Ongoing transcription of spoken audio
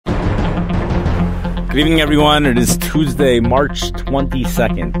Good evening, everyone. It is Tuesday, March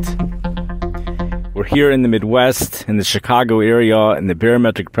 22nd. We're here in the Midwest, in the Chicago area, and the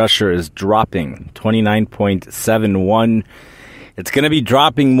barometric pressure is dropping, 29.71. It's going to be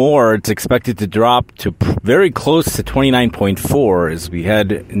dropping more. It's expected to drop to very close to 29.4 as we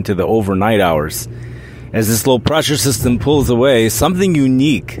head into the overnight hours. As this low pressure system pulls away, something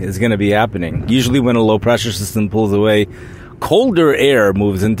unique is going to be happening. Usually when a low pressure system pulls away, colder air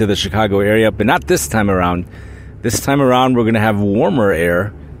moves into the Chicago area, but not this time around. This time around, we're going to have warmer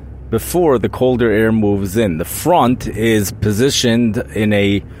air before the colder air moves in. The front is positioned in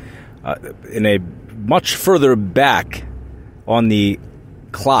a much further back on the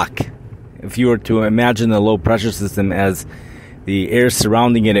clock. If you were to imagine the low pressure system as the air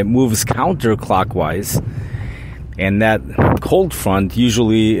surrounding it, it moves counterclockwise. And that cold front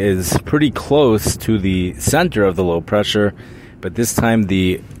usually is pretty close to the center of the low pressure, but this time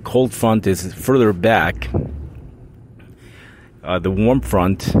the cold front is further back. The warm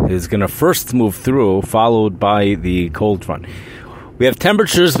front is going to first move through, followed by the cold front. We have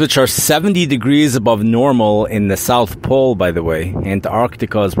temperatures which are 70 degrees above normal in the South Pole, by the way.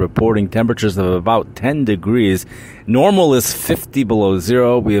 Antarctica is reporting temperatures of about 10 degrees. Normal is 50 below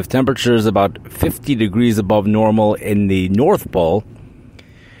zero. We have temperatures about 50 degrees above normal in the North Pole.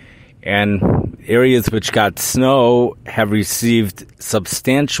 And areas which got snow have received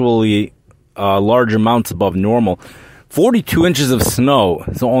substantially large amounts above normal. 42 inches of snow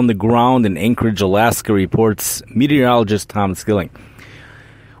is on the ground in Anchorage, Alaska, reports meteorologist Tom Skilling.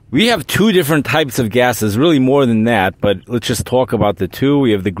 We have two different types of gases, really more than that, but let's just talk about the two.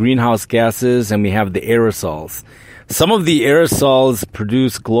 We have the greenhouse gases and we have the aerosols. Some of the aerosols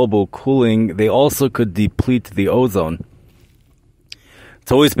produce global cooling. They also could deplete the ozone.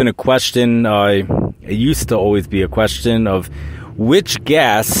 It's always been a question, it used to always be a question of which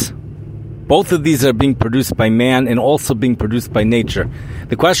gas. Both of these are being produced by man and also being produced by nature.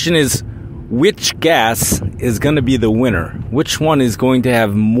 The question is, which gas is going to be the winner? Which one is going to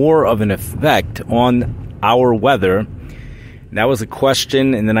have more of an effect on our weather? That was a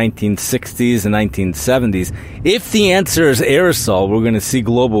question in the 1960s and 1970s. If the answer is aerosol, we're going to see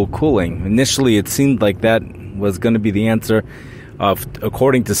global cooling. Initially, it seemed like that was going to be the answer,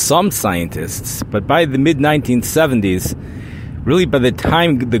 according to some scientists. But by the mid-1970s, really by the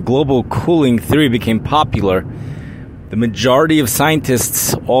time the global cooling theory became popular, the majority of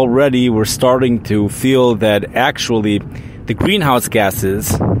scientists already were starting to feel that actually the greenhouse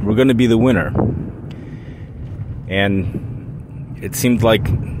gases were going to be the winner. And it seemed like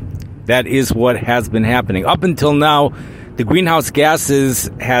that is what has been happening. Up until now, the greenhouse gases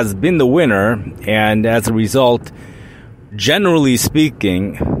has been the winner, and as a result, generally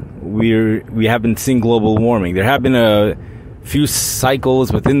speaking, we have been seeing global warming. There have been a few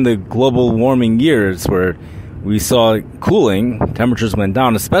cycles within the global warming years where we saw cooling, temperatures went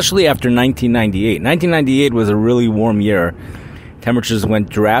down, especially after 1998. 1998 was a really warm year. Temperatures went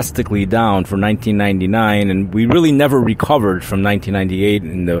drastically down for 1999, and we really never recovered from 1998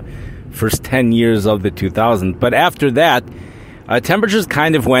 in the first 10 years of the 2000s. But after that, temperatures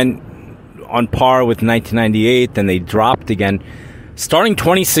kind of went on par with 1998, and they dropped again. Starting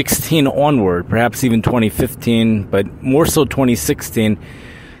 2016 onward, perhaps even 2015, but more so 2016,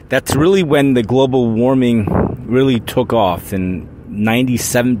 that's really when the global warming really took off. And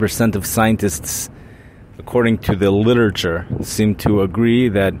 97% of scientists, according to the literature, seem to agree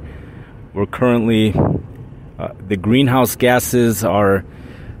that we're currently, the greenhouse gases are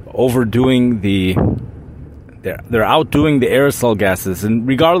overdoing they're outdoing the aerosol gases. And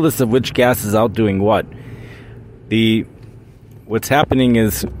regardless of which gas is outdoing what, what's happening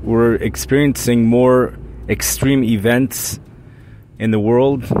is we're experiencing more extreme events in the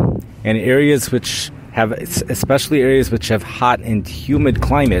world, and areas which have, especially areas which have hot and humid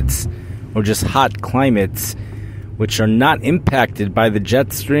climates, or just hot climates, which are not impacted by the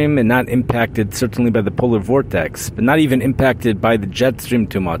jet stream and not impacted certainly by the polar vortex, but not even impacted by the jet stream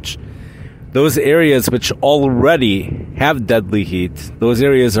too much. Those areas which already have deadly heat, those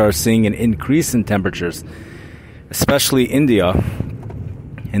areas are seeing an increase in temperatures, especially India,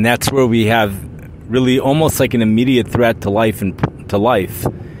 and that's where we have really almost like an immediate threat to life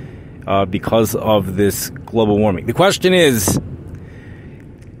because of this global warming. The question is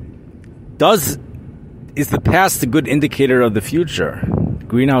the past a good indicator of the future?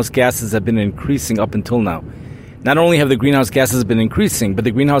 Greenhouse gases have been increasing up until now. Not only have the greenhouse gases been increasing, but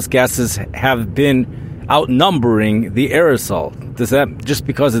the greenhouse gases have been outnumbering the aerosol. Does that, just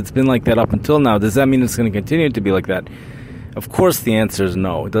because it's been like that up until now, does that mean it's going to continue to be like that? Of course the answer is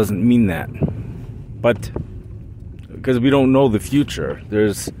no. It doesn't mean that. But because we don't know the future,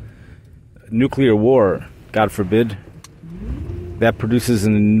 there's nuclear war, God forbid, that produces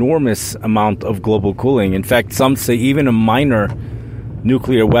an enormous amount of global cooling. In fact, some say even a minor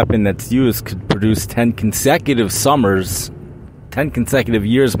nuclear weapon that's used could produce 10 consecutive summers, 10 consecutive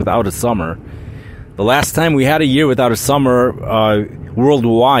years without a summer. The last time we had a year without a summer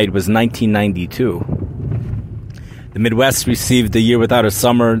worldwide was 1992. The Midwest received a year without a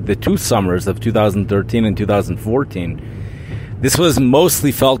summer, the 2 summers of 2013 and 2014. This was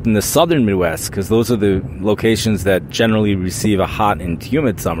mostly felt in the southern Midwest because those are the locations that generally receive a hot and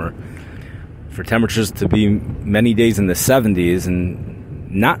humid summer. For temperatures to be many days in the 70s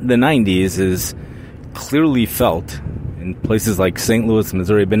and not the 90s is clearly felt in places like St. Louis,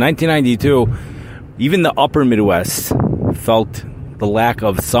 Missouri. But 1992, even the upper Midwest felt the lack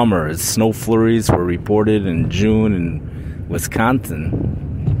of summer as snow flurries were reported in June in Wisconsin.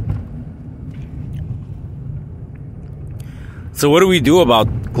 So what do we do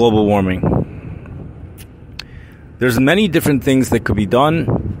about global warming? There's many different things that could be done.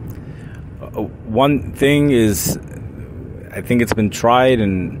 One thing is, I think it's been tried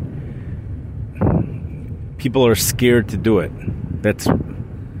and people are scared to do it. That's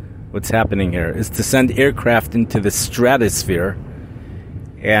what's happening here, is to send aircraft into the stratosphere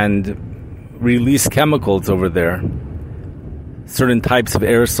and release chemicals over there, certain types of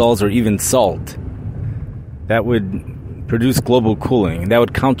aerosols or even salt, that would produce global cooling. That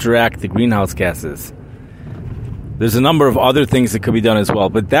would counteract the greenhouse gases. There's a number of other things that could be done as well,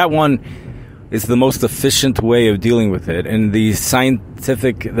 but that one is the most efficient way of dealing with it. And the scientists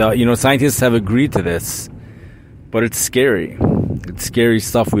have agreed to this, but it's scary. It's scary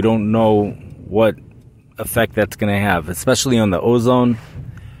stuff. We don't know what effect that's going to have, especially on the ozone.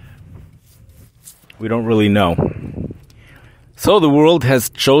 We don't really know. So the world has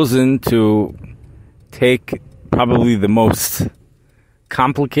chosen to take probably the most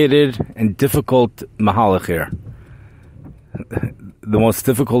complicated and difficult mahalach here. The most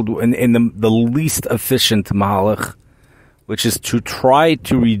difficult and the least efficient mahalach, which is to try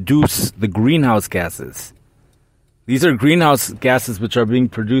to reduce the greenhouse gases. These are greenhouse gases which are being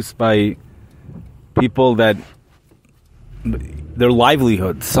produced by people that their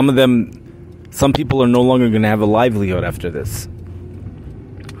livelihoods. Some people are no longer going to have a livelihood after this.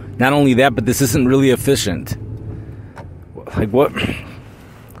 Not only that, but this isn't really efficient. Like what?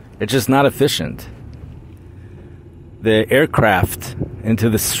 It's just not efficient. The aircraft into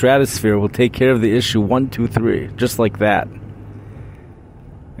the stratosphere will take care of the issue 1, 2, 3, just like that.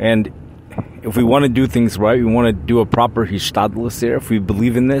 And if we want to do things right, we want to do a proper hishtadlus here. If we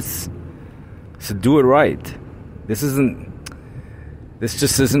believe in this, so do it right. This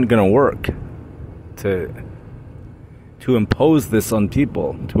just isn't going to work. To impose this on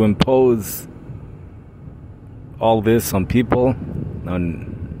people, to impose all this on people,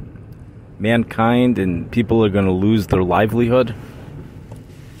 on mankind, and people are going to lose their livelihood.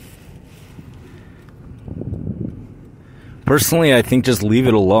 Personally, I think just leave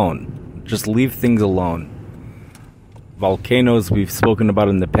it alone. Just leave things alone. Volcanoes, we've spoken about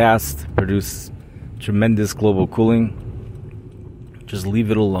in the past, produce tremendous global cooling. Just leave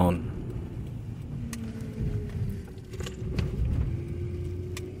it alone.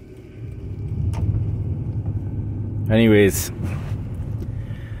 Anyways,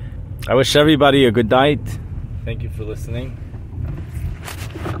 I wish everybody a good night. Thank you for listening.